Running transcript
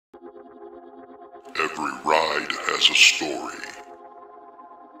Every ride has a story.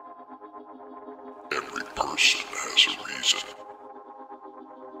 Every person has a reason.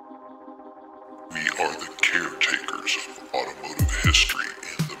 We are the caretakers of automotive history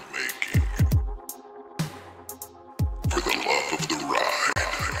in the making. For the love of the ride.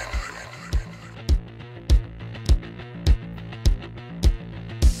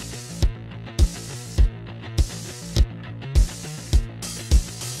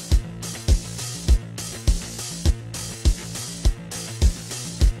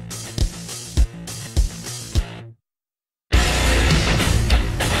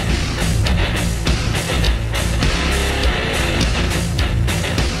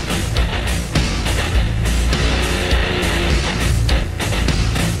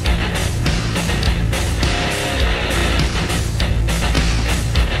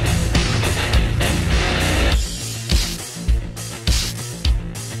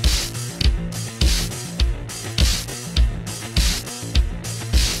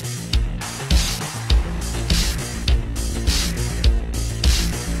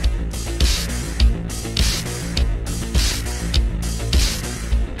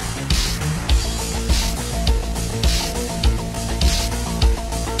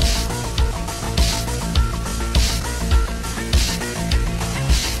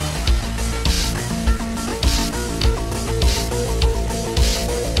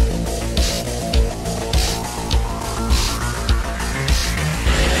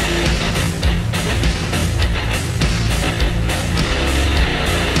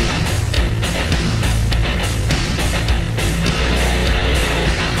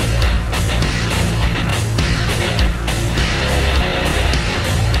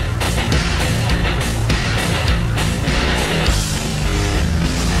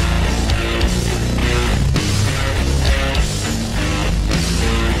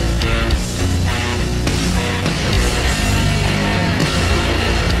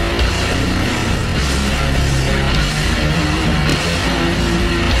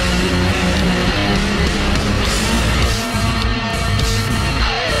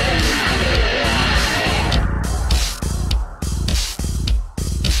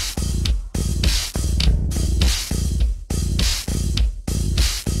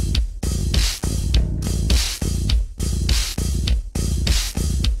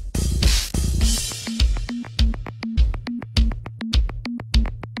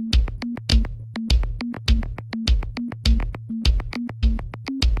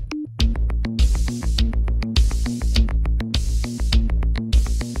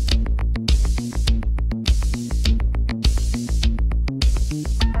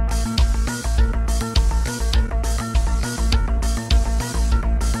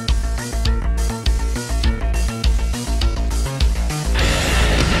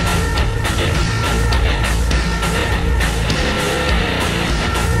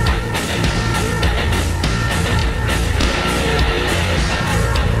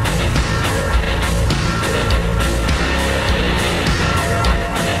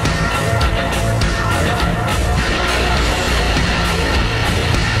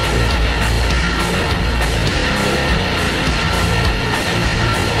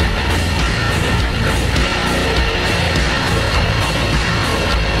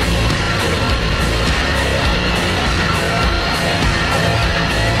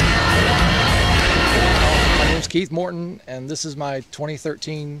 Keith Morton, and this is my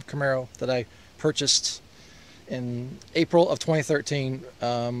 2013 Camaro that I purchased in April of 2013.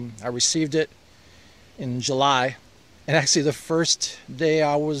 I received it in July, and actually the first day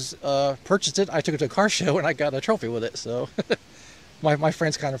I was purchased it, I took it to a car show and I got a trophy with it. So my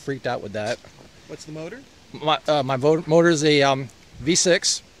friends kind of freaked out with that. What's the motor? My motor is a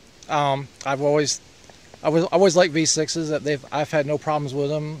V6. I've always liked V6s. I've had no problems with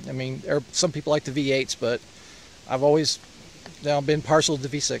them. I mean, some people like the V8s, but I've always been partial to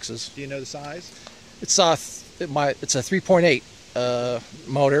V6s. Do you know the size? It's a 3.8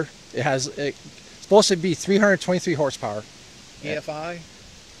 motor. It's supposed to be 323 horsepower. EFI?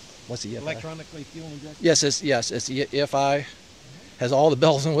 What's the EFI? Electronically fuel injected? Yes, it's EFI. Has all the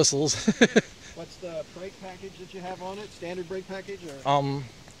bells and whistles. What's the brake package that you have on it? Standard brake package? Or?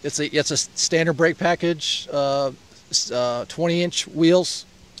 It's a standard brake package. 20-inch wheels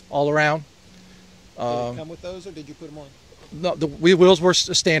all around. Did it come with those, or did you put them on? No, the wheels were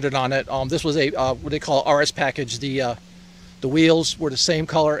standard on it. This was a what they call RS package. The wheels were the same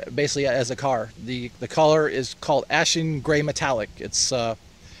color basically as the car. The color is called ashen gray metallic. It's a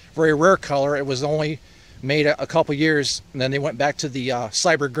very rare color. It was only made a couple years, and then they went back to the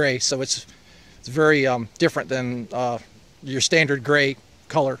cyber gray. So it's very different than your standard gray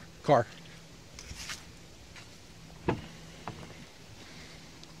color car.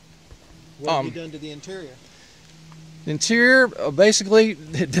 What have you done to the interior? The interior basically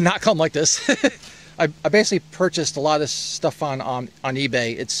it did not come like this. I basically purchased a lot of stuff on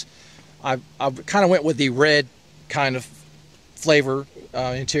eBay. I kind of went with the red kind of flavor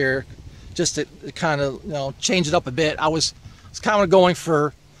interior, just to kind of change it up a bit. I was kind of going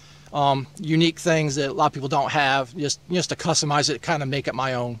for unique things that a lot of people don't have, just to customize it, kind of make it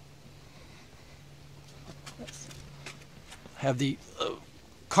my own. Have the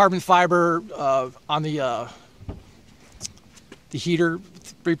carbon fiber on the heater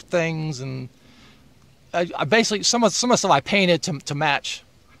things, and I basically some of the stuff I painted to match,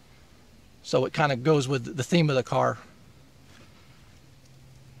 so it kind of goes with the theme of the car.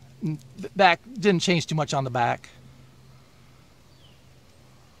 Back didn't change too much on the back.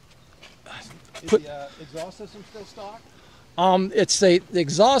 Is the exhaust system still stock? The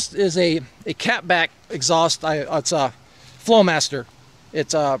exhaust is a catback exhaust. It's a Flowmaster.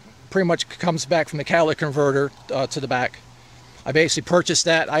 It's pretty much comes back from the catalytic converter to the back. I basically purchased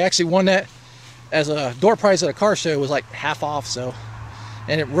that. I actually won that as a door prize at a car show. It was like half off, so,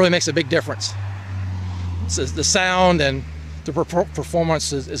 and it really makes a big difference. So the sound and the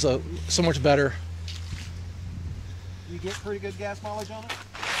performance is so much better. You get pretty good gas mileage on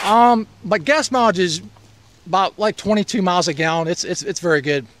it? My gas mileage is about like 22 miles a gallon. It's very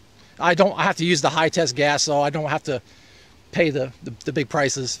good. I have to use the high test gas, so I don't have to pay the big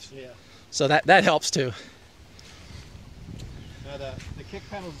prices. Yeah. So that helps too. Now the kick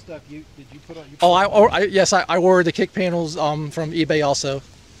panels and stuff, did you put on? Yes, I ordered the kick panels from eBay also.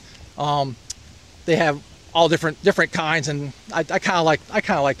 They have all different kinds, and I kind of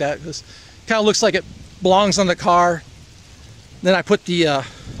like that. It kind of looks like it belongs on the car. Then I put the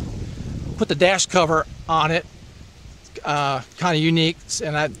dash cover on it, kind of unique,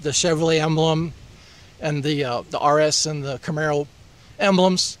 and the Chevrolet emblem and the RS and the Camaro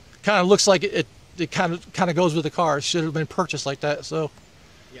emblems. Kind of looks like it kind of goes with the car. It should have been purchased like that. So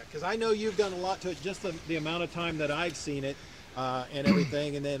yeah, because I know you've done a lot to it. Just the amount of time that I've seen it and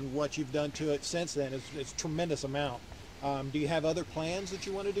everything, and then what you've done to it since then is tremendous amount. Do you have other plans that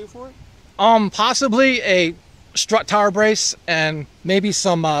you want to do for it? Possibly a strut tower brace and maybe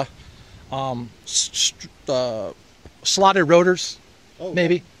some slotted rotors. Oh,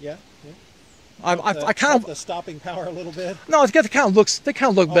 maybe. Yeah. I kind of the stopping power a little bit. No, it's got they kind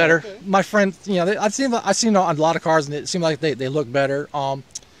of look better. Okay. My friend, I've seen on a lot of cars, and it seemed like they look better.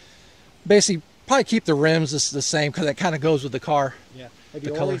 Basically, probably keep the rims the same because it kind of goes with the car. Yeah. Have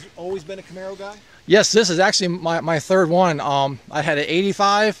you always been a Camaro guy? Yes, this is actually my third one. I had an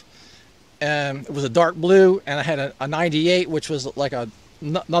 85, and it was a dark blue, and I had a 98, which was like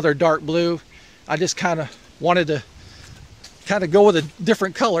another dark blue. I just kind of wanted to go with a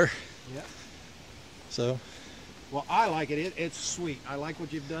different color. Yeah. So. Well, I like it. It's sweet. I like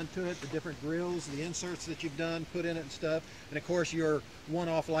what you've done to it, the different grills, the inserts that you've done, put in it and stuff, and of course your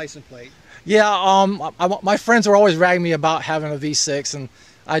one-off license plate. Yeah, my friends were always ragging me about having a V6, and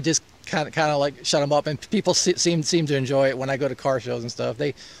I just kind of like shut them up. And people seem to enjoy it when I go to car shows and stuff.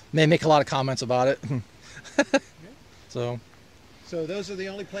 They make a lot of comments about it. So those are the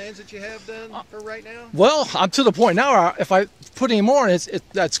only plans that you have done for right now? Well, I'm to the point now where if I put any more in,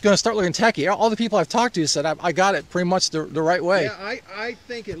 that's going to start looking tacky. All the people I've talked to said I got it pretty much the right way. Yeah, I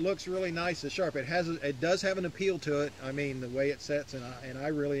think it looks really nice and sharp. It does have an appeal to it. I mean, the way it sets, and I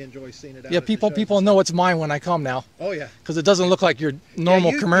really enjoy seeing it out. Yeah, people know it's mine when I come now. Oh yeah, because it doesn't look like your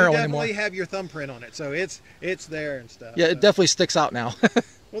normal Camaro anymore. You definitely have your thumbprint on it, so it's there and stuff. Yeah, it definitely sticks out now.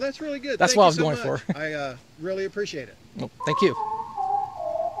 Well, that's really good. That's what I was going for. I really appreciate it. Well, thank you.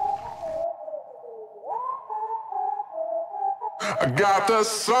 I got the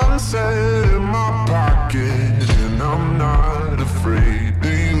sunset in my pocket, and I'm not afraid to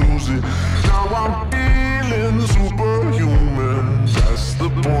use it. Now I'm feeling superhuman. That's the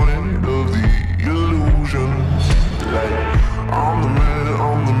point of the illusion. Like, I'm the man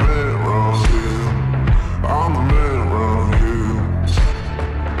around here. I'm the man around here.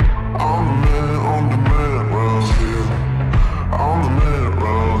 I'm the man around here. I'm the man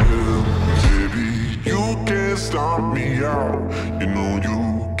around here. Baby, you can't stop me out. You know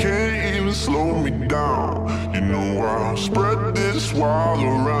you can't even slow me down. You know I'll spread this wild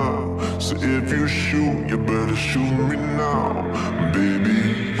around. So if you shoot, you better shoot me now.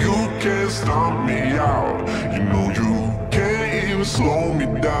 Baby, you can't stop me out. You know you can't even slow me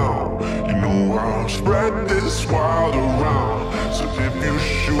down. You know I'll spread this wild around. So if you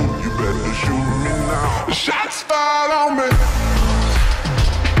shoot, you better shoot me now. Shots fired on me.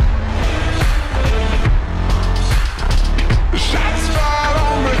 Shots fired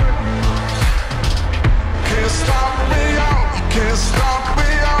on me. Can't stop me out. You can't stop me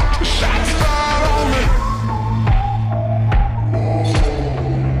out. Shots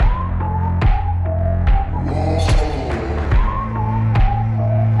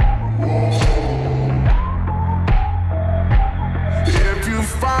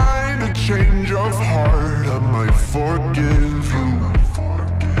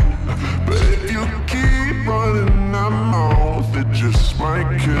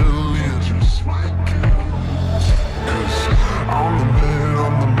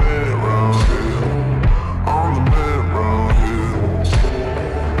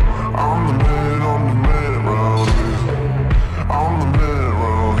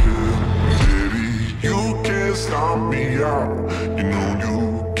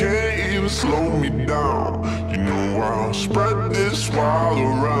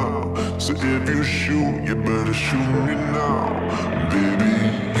shoot, you better shoot me now. Baby,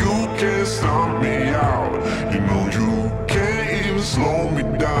 you can't stop me out. You know you can't even slow me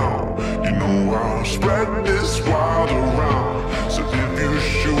down. You know I'll spread this wild around. So if you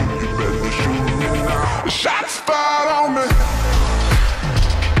shoot, you better shoot me now. Shots fired on me.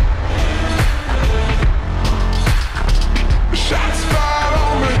 Shots fired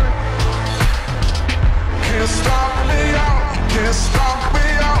on me. Can't stop me out. Can't stop me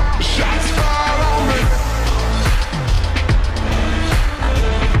out. Shots fired on me.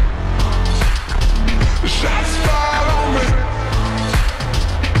 Shots fired on me.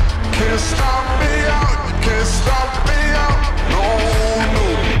 Can't stop me out. Can't stop me out. No, no.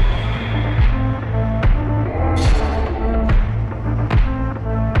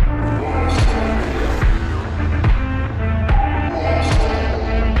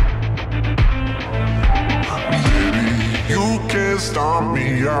 Stop me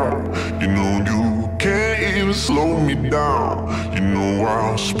out. You know you can't even slow me down. You know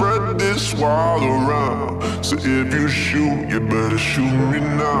I'll spread this wild around. So if you shoot, you better shoot me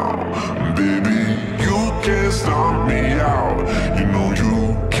now. Baby, you can't stop me out. You know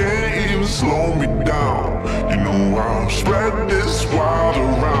you can't even slow me down. You know I'll spread this wild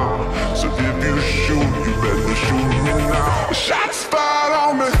around. So if you shoot, you better shoot me now. Shots fired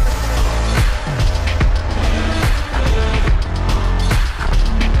on me.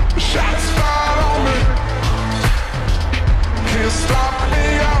 Shots fired on me. Can't stop me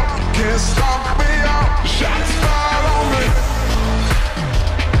out. Can't stop